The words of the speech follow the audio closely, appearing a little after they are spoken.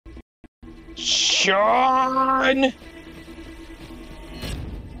Sean!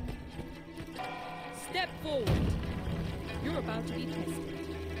 Step forward. You're about to be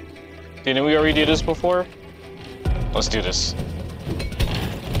tested. Didn't we already do this before? Let's do this.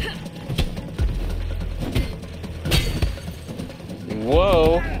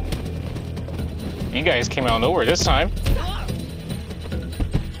 Whoa! You guys came out of nowhere this time.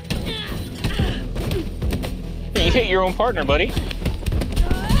 You hit your own partner, buddy.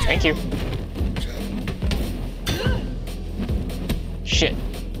 Thank you. Shit.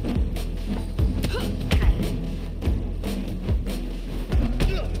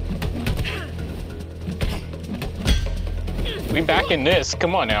 We back in this.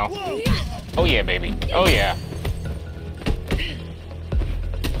 Come on now. Oh yeah, baby. Oh yeah.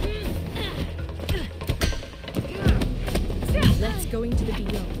 Let's go into the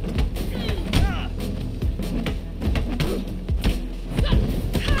beyond.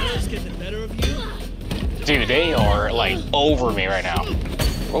 Getting the better of you? Dude, they are like over me right now.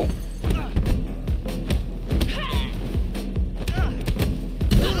 Oh.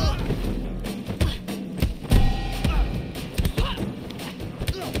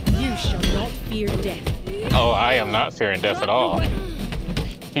 You shall not fear death. Oh, I am not fearing death at all.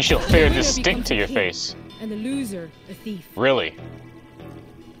 You shall fear this stick to your face. And the loser, a thief. Really?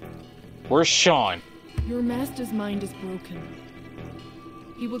 Where's Sean? Your master's mind is broken.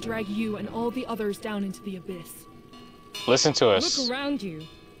 He will drag you and all the others down into the abyss. Listen to us. Look around you.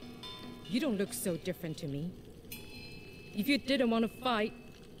 You don't look so different to me. If you didn't want to fight,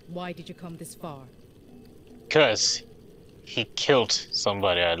 why did you come this far? 'Cause he killed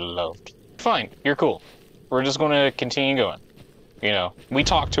somebody I loved. Fine, you're cool. We're just gonna continue going. You know, we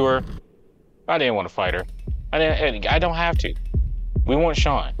talked to her. I didn't want to fight her. I don't have to. We want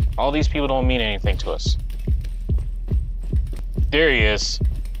Sean. All these people don't mean anything to us. There he is.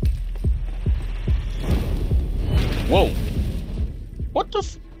 Whoa. What the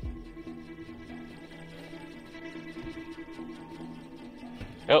f...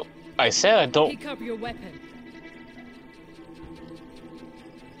 Oh, I said I don't... Pick up your weapon.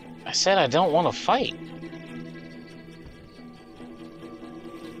 I said I don't want to fight.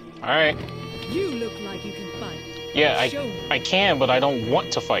 Alright. You look like you can fight. Yeah, I can, but I don't want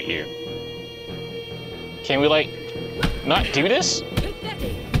to fight you. Can we, like, not do this?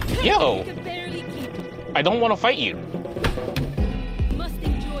 Pathetic. Yo! You can barely keep. I don't want to fight you. Must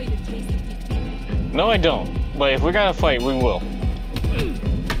enjoy the taste of defeat. No, I don't. But if we're gonna fight, we will.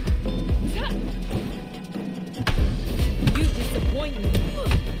 You disappoint me.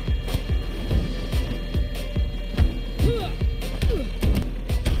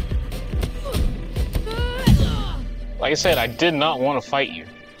 Like I said, I did not want to fight you.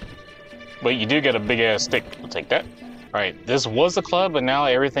 But you do get a big-ass stick. We'll take that. Alright, this was the club, but now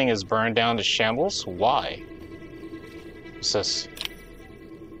everything is burned down to shambles. Why? What's this?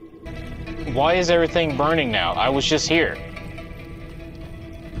 Why is everything burning now? I was just here.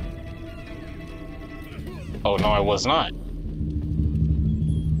 Oh, no, I was not.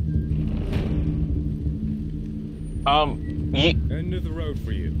 End of the road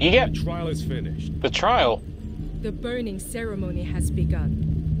for you. You get... The trial is finished. The trial? The burning ceremony has begun.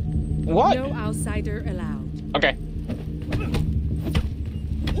 What? No outsider allowed. Okay.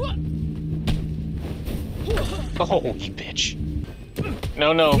 Oh, you bitch.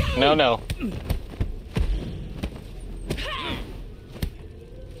 No, no, no, no.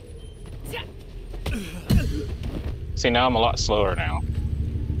 See, now I'm a lot slower now.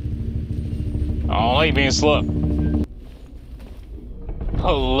 I don't like being slow.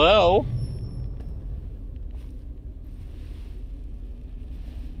 Hello?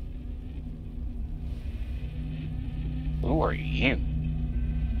 Who are you?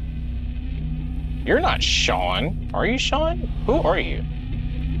 You're not Sean. Are you Sean? Who are you?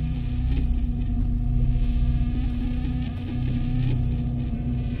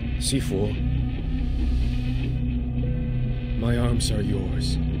 SiFu, my arms are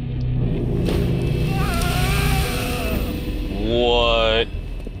yours. What?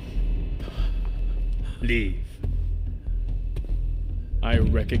 Leave. I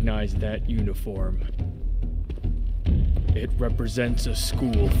recognize that uniform. It represents a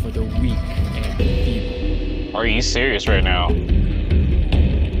school for the weak and feeble. Are you serious right now?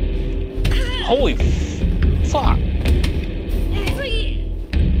 Holy fuck.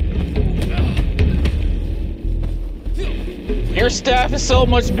 Your staff is so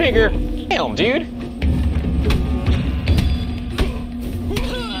much bigger. Damn, dude.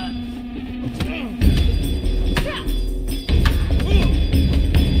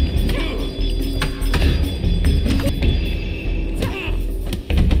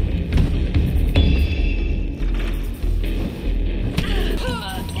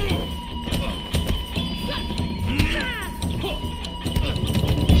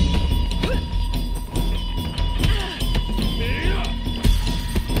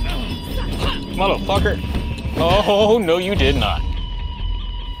 motherfucker. Oh, no, you did not.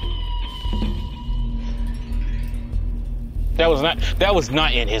 That was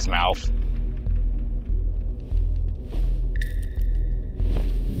not in his mouth.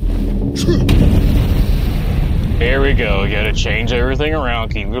 There we go. You gotta change everything around,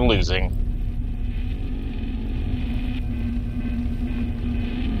 keep you losing.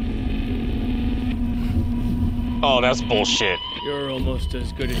 Oh, that's bullshit. You're almost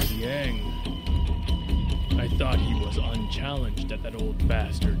as good as Yang. I thought he was unchallenged at that old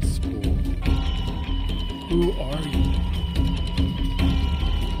bastard's school. Who are you?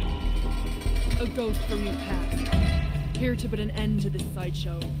 A ghost from your past. Here to put an end to this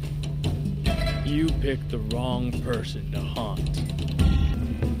sideshow. You picked the wrong person to haunt.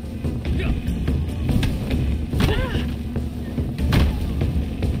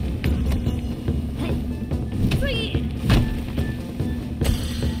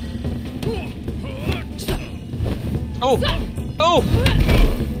 Oh! Oh!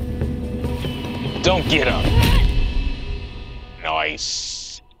 Don't get up.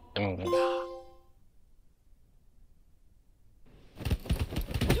 Nice.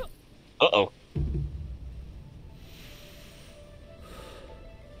 Uh-oh.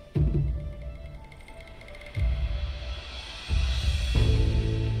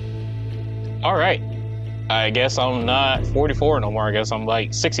 All right. I guess I'm not 44 no more. I guess I'm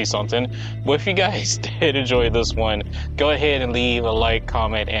like 60 something. But if you guys did enjoy this one, go ahead and leave a like,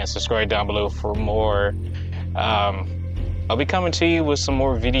 comment, and subscribe down below for more. I'll be coming to you with some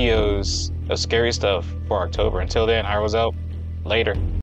more videos of scary stuff for October. Until then, I was out. Later.